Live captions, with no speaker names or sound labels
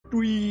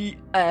3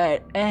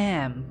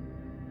 a.m.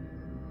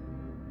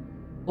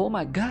 Oh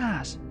my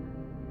gosh.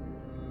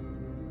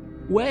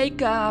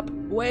 Wake up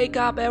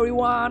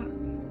everyone.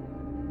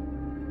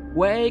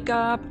 Wake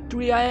up,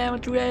 3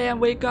 a.m,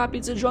 wake up,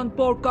 it's a John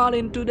Pork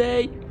calling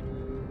today.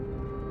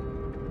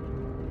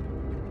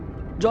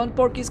 John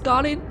Pork is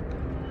calling?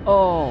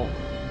 Oh.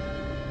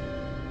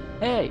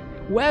 Hey,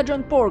 where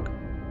John Pork?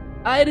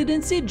 I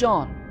didn't see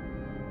John.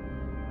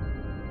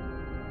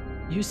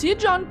 You see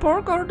John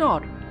Pork or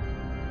not?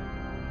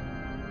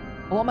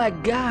 Oh my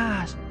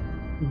gosh.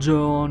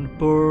 John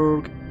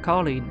Pork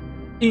calling.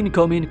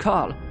 Incoming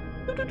call.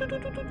 Oh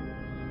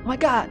my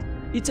god,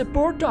 it's a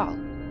portal.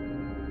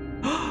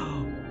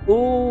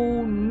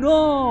 Oh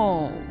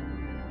no.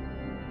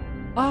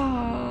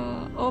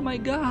 Oh my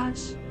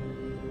gosh.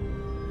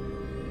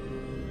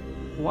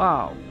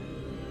 Wow.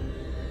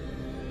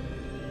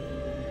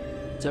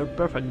 They're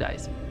perfect,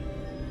 guys.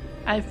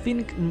 I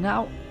think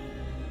now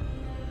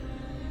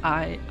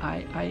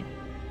I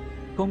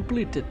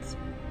completed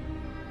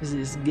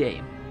this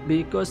game,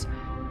 because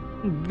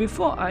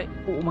before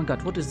oh my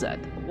god, what is that?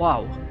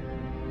 Wow.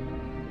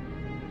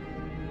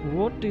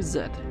 What is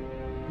that?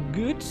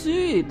 Good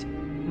seed,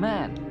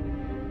 man.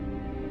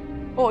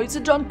 Oh, it's a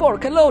John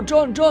Pork. Hello,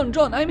 John.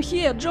 I'm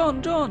here,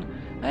 John.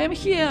 I am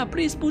here.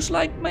 Please push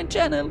like my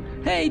channel.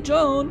 Hey,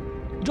 John.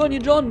 John.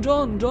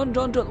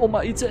 Oh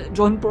my, it's a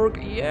John Pork.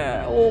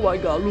 Yeah. Oh my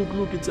god,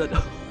 look, it's that.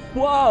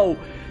 Wow.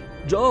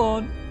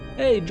 John.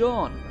 Hey,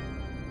 John.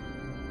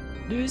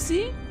 Do you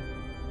see?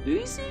 Do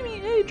you see me?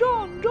 Hey,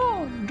 John.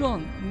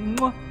 Mwah,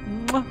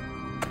 mwah.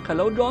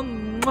 Hello,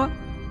 John. Mwah,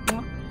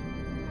 mwah.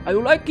 Are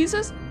you like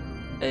kisses?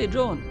 Hey,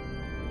 John.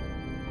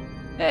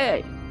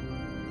 Hey.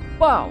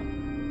 Pow.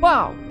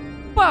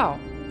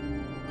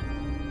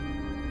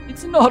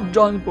 It's not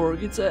John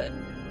Pork, it's a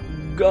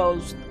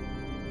ghost.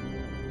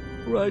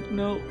 Right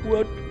now,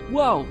 what?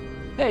 Wow.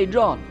 Hey,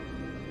 John.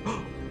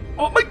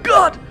 Oh my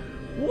god!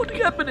 What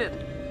happened?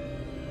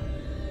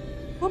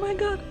 Oh my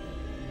god.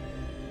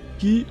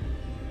 He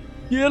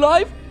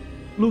alive?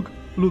 Look.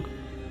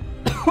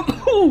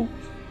 Oh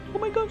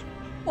my gosh.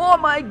 Oh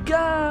my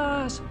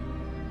gosh.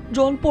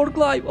 John Pork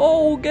live.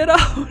 Oh, get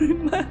out.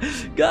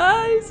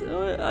 Guys,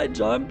 I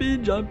jump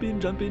in.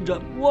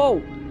 Whoa.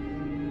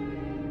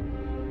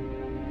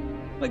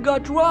 My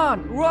god, run.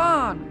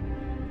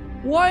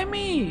 Why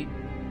me?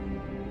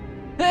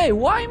 Hey,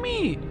 why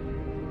me?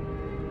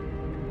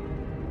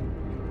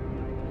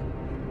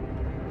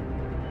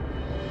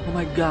 Oh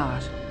my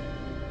gosh.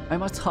 I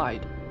must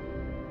hide.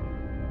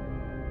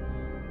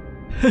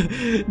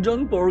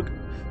 John Pork,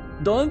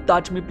 don't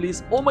touch me,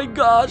 please. Oh my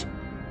gosh.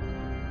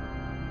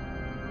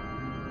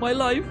 My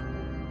life.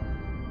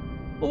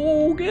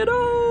 Oh, get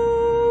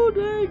out.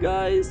 Hey,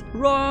 guys.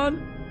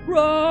 Run.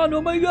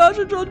 Oh my gosh,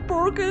 John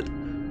Pork.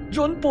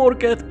 John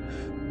Pork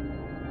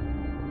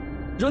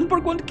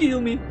won't kill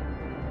me.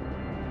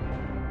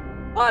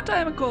 What?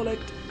 I'm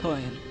collect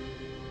coin.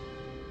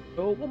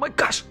 Oh my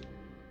gosh.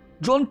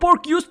 John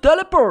Pork used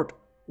teleport.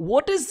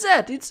 What is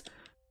that? It's...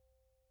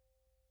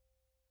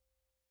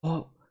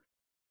 Oh.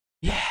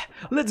 Yeah.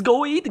 Let's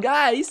go eat,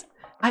 guys.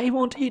 I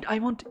want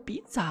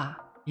pizza.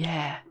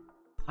 Yeah.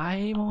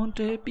 I want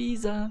a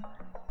pizza.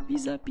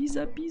 Pizza.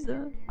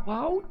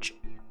 Ouch.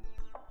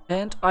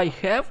 And I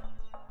have...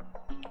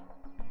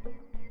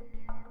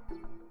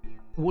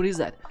 What is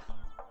that?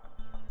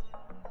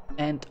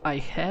 And I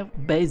have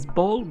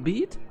baseball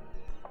beat.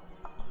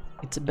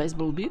 It's a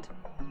baseball beat.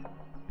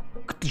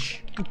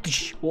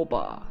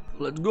 Opa.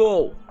 Let's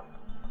go.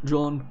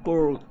 John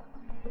Pork.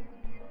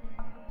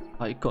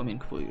 I coming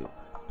for you.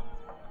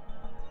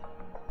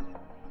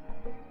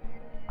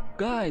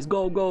 Guys,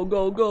 go,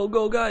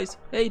 guys.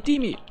 Hey,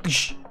 Timmy.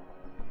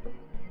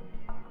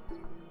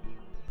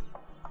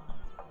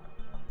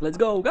 Let's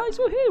go, guys.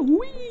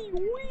 Wee.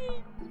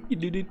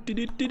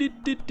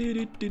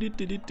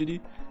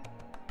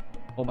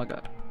 Oh my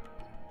god.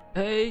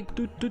 Hey,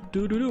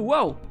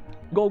 wow.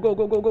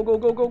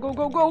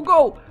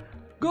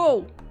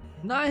 Go.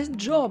 Nice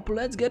job.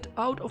 Let's get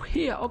out of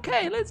here.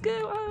 Okay, let's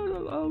get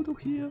out of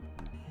here.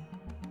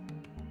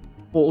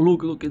 Oh,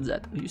 look at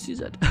that. You see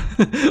that?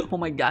 Oh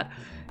my god.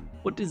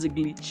 What is a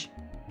glitch?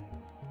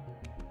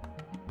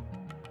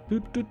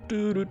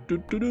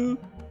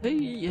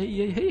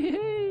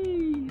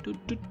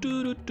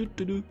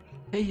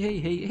 Hey.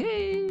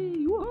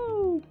 Hey.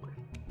 Whoa.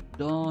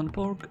 John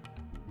Pork.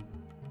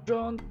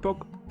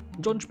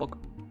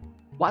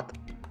 What?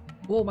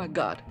 Oh my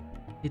god.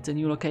 It's a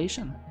new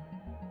location.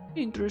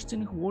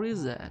 Interesting. What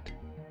is that?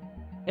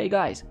 Hey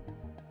guys.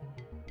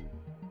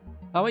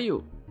 How are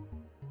you?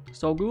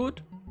 So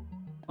good?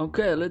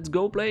 Okay, let's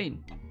go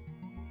playing.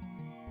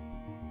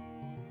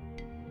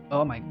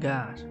 Oh my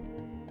god.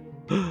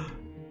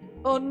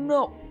 Oh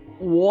no.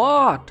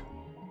 What?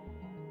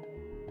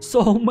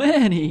 So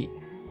many.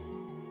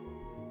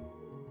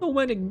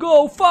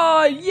 Go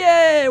fight.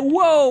 Yeah.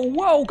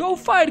 Whoa. Go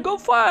fight.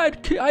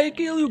 I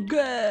kill you.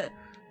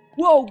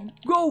 Whoa.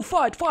 Go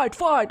fight.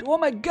 Oh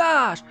my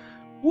gosh.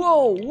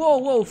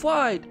 Whoa.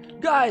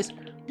 Fight. Guys.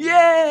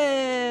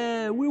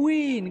 Yeah, we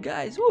win,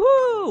 guys.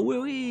 Woohoo! We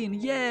win.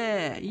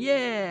 Yeah,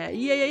 yeah,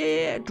 yeah, yeah,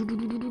 yeah.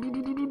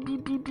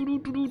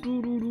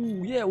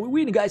 Yeah, we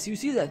win, guys. You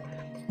see that?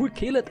 We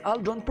killed all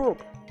John Pork.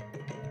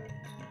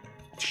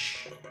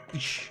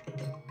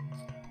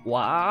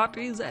 What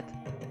is that?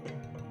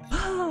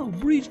 Oh,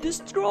 bridge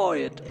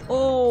destroyed.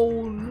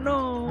 Oh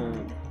no.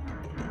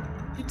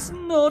 It's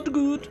not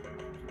good.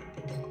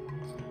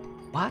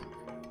 What?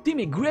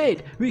 Timmy,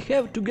 great. We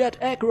have to get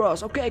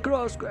across. Okay,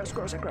 cross.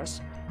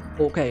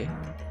 Okay.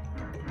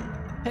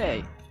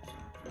 Hey.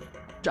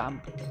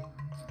 Jump.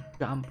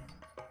 Jump.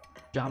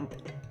 Jump.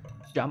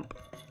 Jump.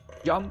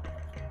 Jump.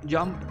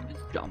 Jump.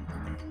 Jump.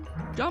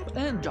 Jump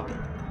and jump.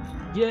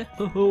 Yeah.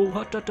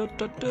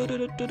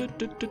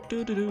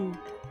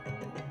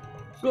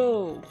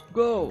 Go.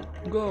 Go.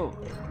 Go.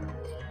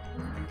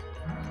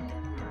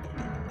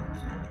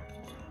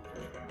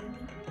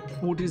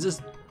 What is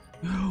this?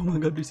 Oh my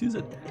god, this is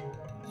it.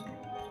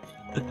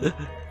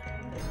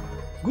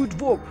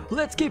 Good work.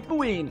 Let's keep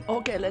moving.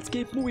 Okay, let's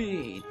keep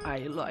moving.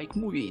 I like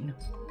moving.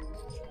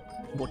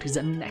 What is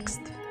the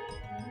next?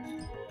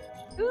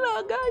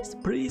 Hello guys,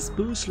 please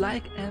push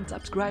like and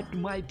subscribe to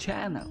my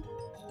channel.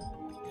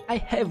 I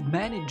have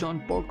many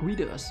John Pork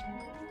videos.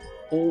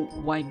 Oh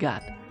my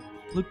god,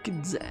 look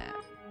at that.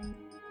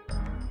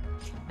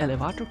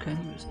 Elevator can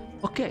use.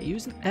 Okay,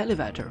 use an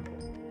elevator.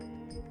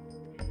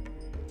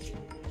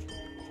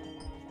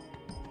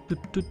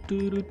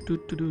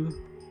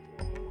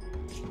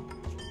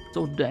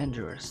 So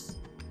dangerous.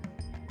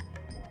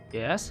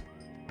 Yes?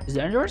 It's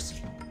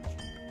dangerous?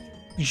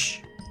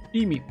 Shh.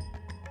 Emi.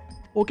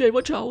 Okay,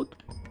 watch out.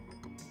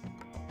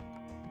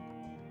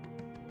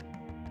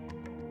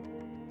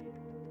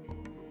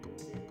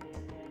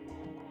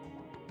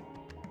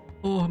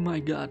 Oh my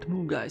god,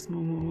 move guys,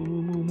 move.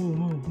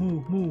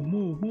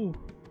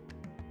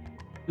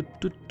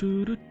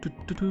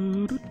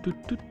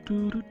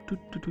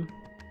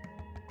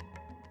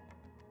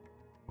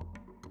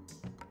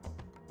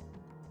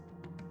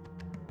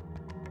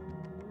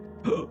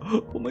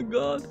 Oh my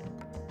god.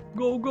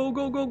 Go.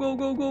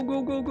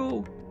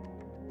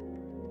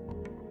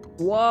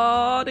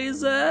 What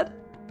is that?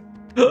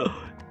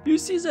 You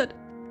see that?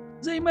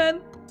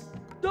 Zayman,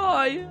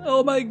 die.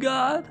 Oh my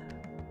god.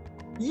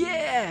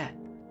 Yeah.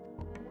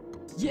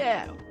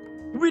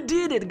 We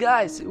did it,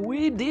 guys.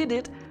 We did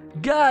it.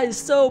 Guys,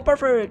 so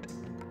perfect.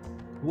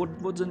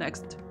 What's the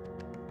next?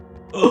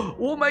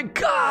 Oh my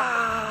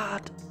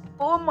god.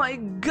 Oh my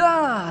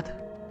god.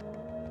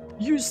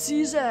 You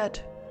see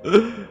that?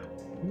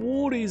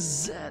 What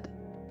is that?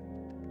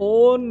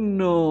 Oh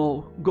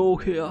no. Go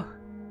here.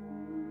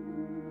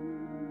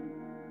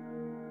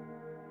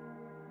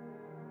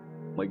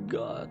 Oh my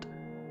god.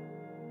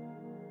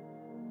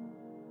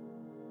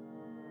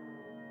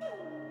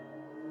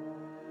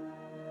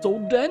 So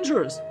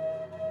dangerous.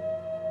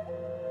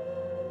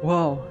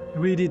 Wow,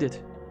 we did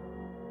it.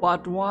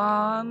 But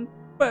one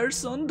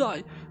person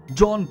died.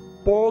 John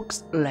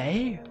Pork's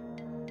lair.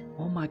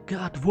 Oh my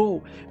god,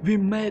 whoa, we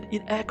made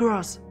it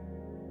across.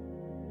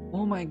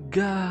 Oh my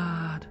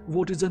god,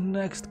 what is the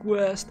next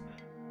quest?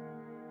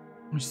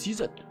 You see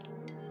that?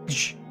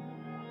 Shh.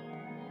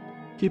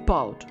 Keep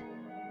out.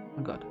 Oh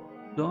my god,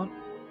 don't.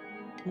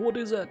 What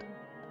is that?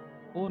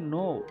 Oh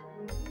no.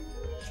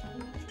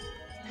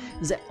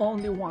 The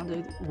only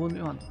one.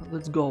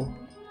 Let's go.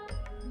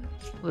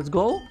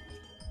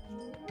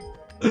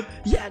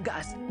 Yeah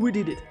guys, we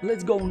did it.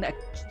 Let's go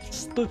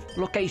next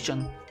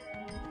location.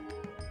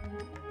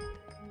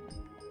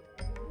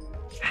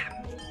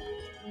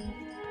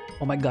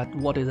 Oh my god,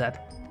 what is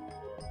that?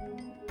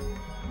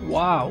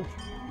 Wow.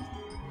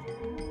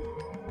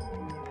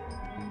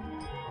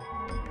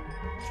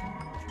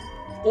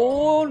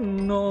 Oh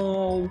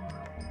no.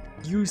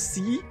 You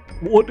see?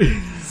 What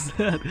is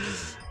that?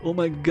 Oh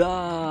my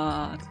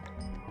god.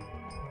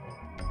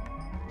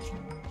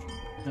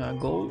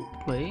 Go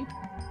play.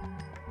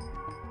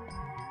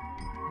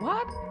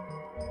 What?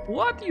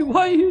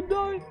 Why you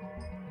die?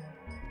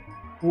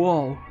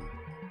 Whoa.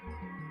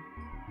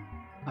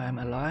 I am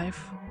alive.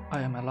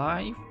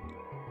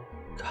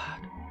 God.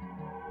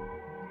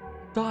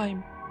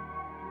 Time.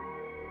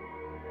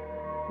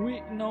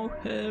 We now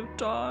have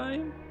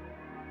time.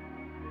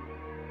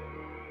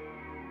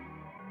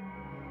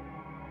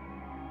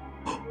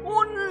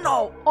 Oh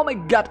no! Oh my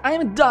god, I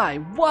am die.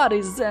 What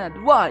is that?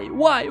 Why?